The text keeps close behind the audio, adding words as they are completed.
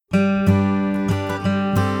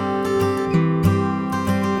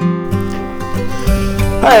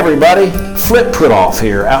Hi everybody, Flip Putthoff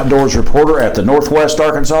here, outdoors reporter at the Northwest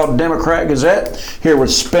Arkansas Democrat-Gazette, here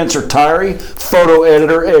with Spencer Tirey, photo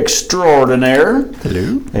editor extraordinaire.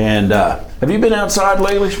 Hello. And have you been outside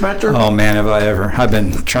lately, Spencer? Oh man, have I ever. I've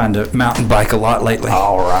been trying to mountain bike a lot lately.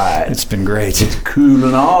 All right. It's been great. It's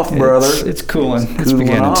cooling off, brother. It's cooling. It's cooling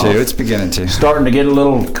beginning off. to. It's beginning to. Starting to get a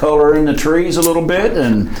little color in the trees a little bit,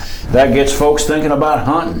 and that gets folks thinking about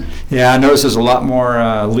hunting. Yeah, I notice there's a lot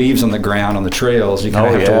more leaves on the ground on the trails. You kind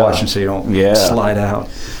of have to watch them so you don't slide out.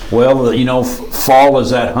 Well, you know, fall is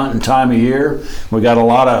that hunting time of year. We got a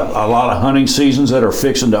lot of hunting seasons that are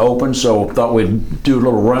fixing to open, so thought we'd do a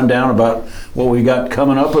little rundown about what we got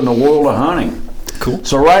coming up in the world of hunting. Cool.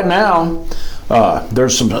 So right now,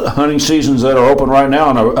 there's some hunting seasons that are open right now,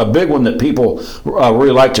 and a big one that people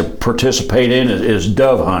really like to participate in is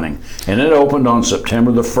dove hunting. And it opened on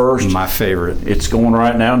September the 1st. My favorite. It's going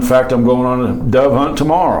right now. In fact, I'm going on a dove hunt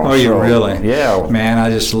tomorrow. Oh, you really? Yeah. Man, I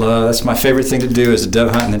just love, that's my favorite thing to do is to dove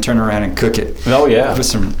hunt and then turn around and cook it. Oh, yeah. Put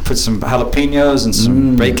some jalapenos and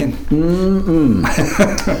some bacon.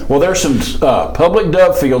 Well, there's some public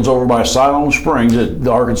dove fields over by Siloam Springs that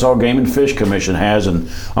the Arkansas Game and Fish Commission has, and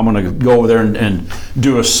I'm going to go over there and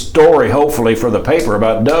do a story, hopefully, for the paper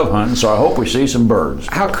about dove hunting, so I hope we see some birds.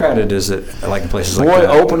 How crowded is it, like in places like Boy, that?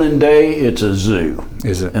 opening day, it's a zoo.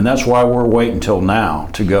 Is it? And that's why we're waiting until now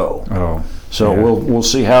to go. Oh. So yeah. we'll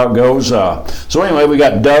see how it goes. So anyway, we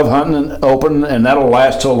got dove hunting open, and that'll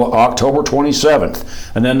last till October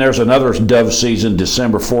 27th. And then there's another dove season,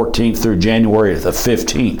 December 14th through January the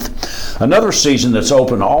 15th. Another season that's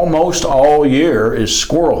open almost all year is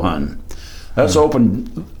squirrel hunting. That's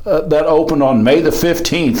open. That opened on May the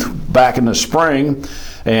 15th back in the spring,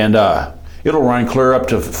 and it'll run clear up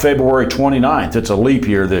to February 29th. It's a leap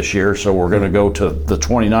year this year, so we're going to go to the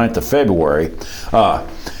 29th of February.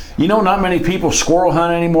 You know, not many people squirrel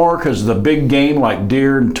hunt anymore because the big game like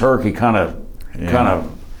deer and turkey kind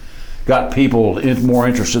of got people more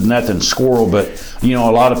interested in that than squirrel. But you know,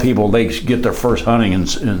 a lot of people, they get their first hunting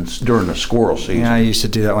during the squirrel season. Yeah, I used to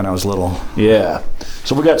do that when I was little. Yeah.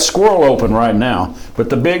 So we got squirrel open right now, but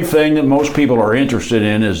the big thing that most people are interested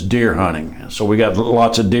in is deer hunting. So we got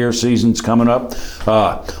lots of deer seasons coming up.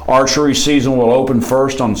 Archery season will open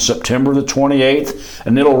first on September the 28th,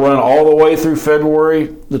 and it'll run all the way through February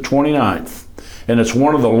the 29th. And it's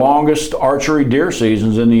one of the longest archery deer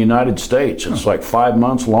seasons in the United States. It's like 5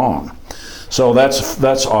 months long. So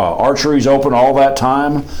that's archery's open all that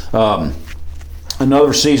time.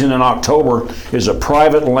 Another season in October is a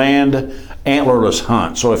private land antlerless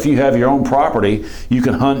hunt. So if you have your own property, you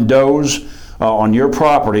can hunt does on your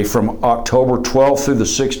property from October 12th through the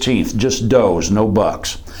 16th, just does, no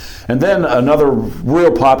bucks. And then another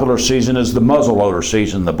real popular season is the muzzleloader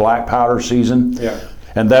season, the black powder season. Yeah.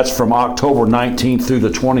 And that's from October 19th through the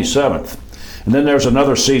 27th. And then there's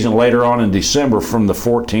another season later on in December from the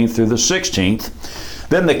 14th through the 16th.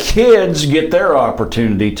 Then the kids get their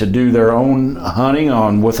opportunity to do their own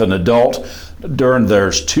hunting with an adult.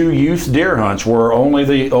 There's 2 youth deer hunts where only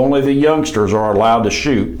the youngsters are allowed to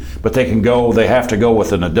shoot, but they have to go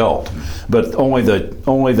with an adult. But only the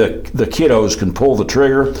kiddos can pull the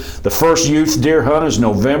trigger. The first youth deer hunt is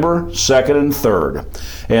November 2nd and 3rd.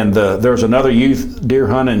 And there's another youth deer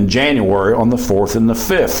hunt in January on the 4th and the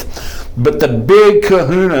 5th. But the big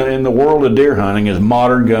kahuna in the world of deer hunting is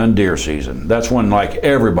modern gun deer season. That's when like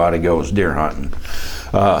everybody goes deer hunting.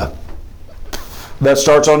 That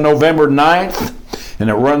starts on November 9th, and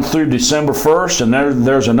it runs through December 1st, and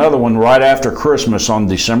there's another one right after Christmas on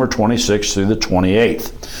December 26th through the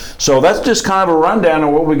 28th. So that's just kind of a rundown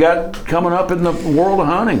of what we got coming up in the world of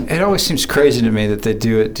hunting. It always seems crazy to me that they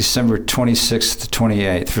do it December 26th to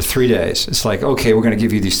 28th for 3 days. It's like, okay, we're going to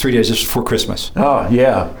give you these 3 days just before Christmas. Oh,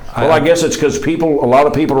 yeah. Well, I guess it's because a lot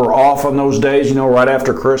of people are off on those days, you know, right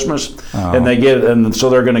after Christmas, and so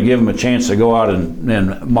they're going to give them a chance to go out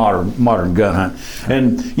and modern gun hunt.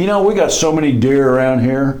 And you know, we got so many deer around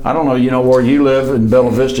here. I don't know, you know, where you live in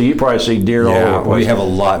Bella Vista, you probably see deer all over the place. We have a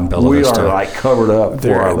lot in Bella Vista. We are like covered up.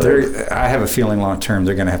 I have a feeling long term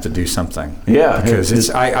they're going to have to do something. Yeah, because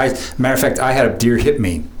matter of fact, I had a deer hit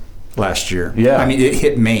me last year. Yeah, I mean, it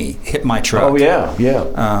hit my truck. Oh yeah.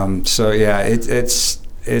 So yeah,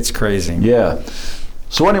 it's crazy. Yeah.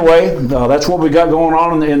 So anyway, that's what we got going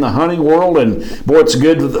on in the hunting world, and boy, it's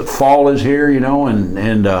good that fall is here, you know, and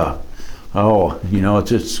you know,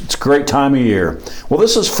 it's a great time of year. Well,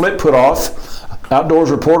 this is Flip Putthoff,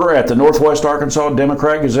 outdoors reporter at the Northwest Arkansas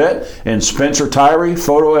Democrat-Gazette, and Spencer Tirey,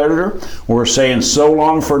 photo editor. We're saying so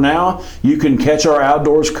long for now. You can catch our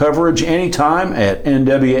outdoors coverage anytime at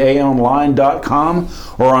nwaonline.com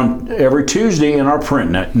or on every Tuesday in our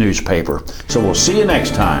print newspaper. So we'll see you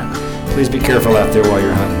next time. Please be careful out there while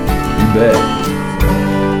you're hunting. You bet.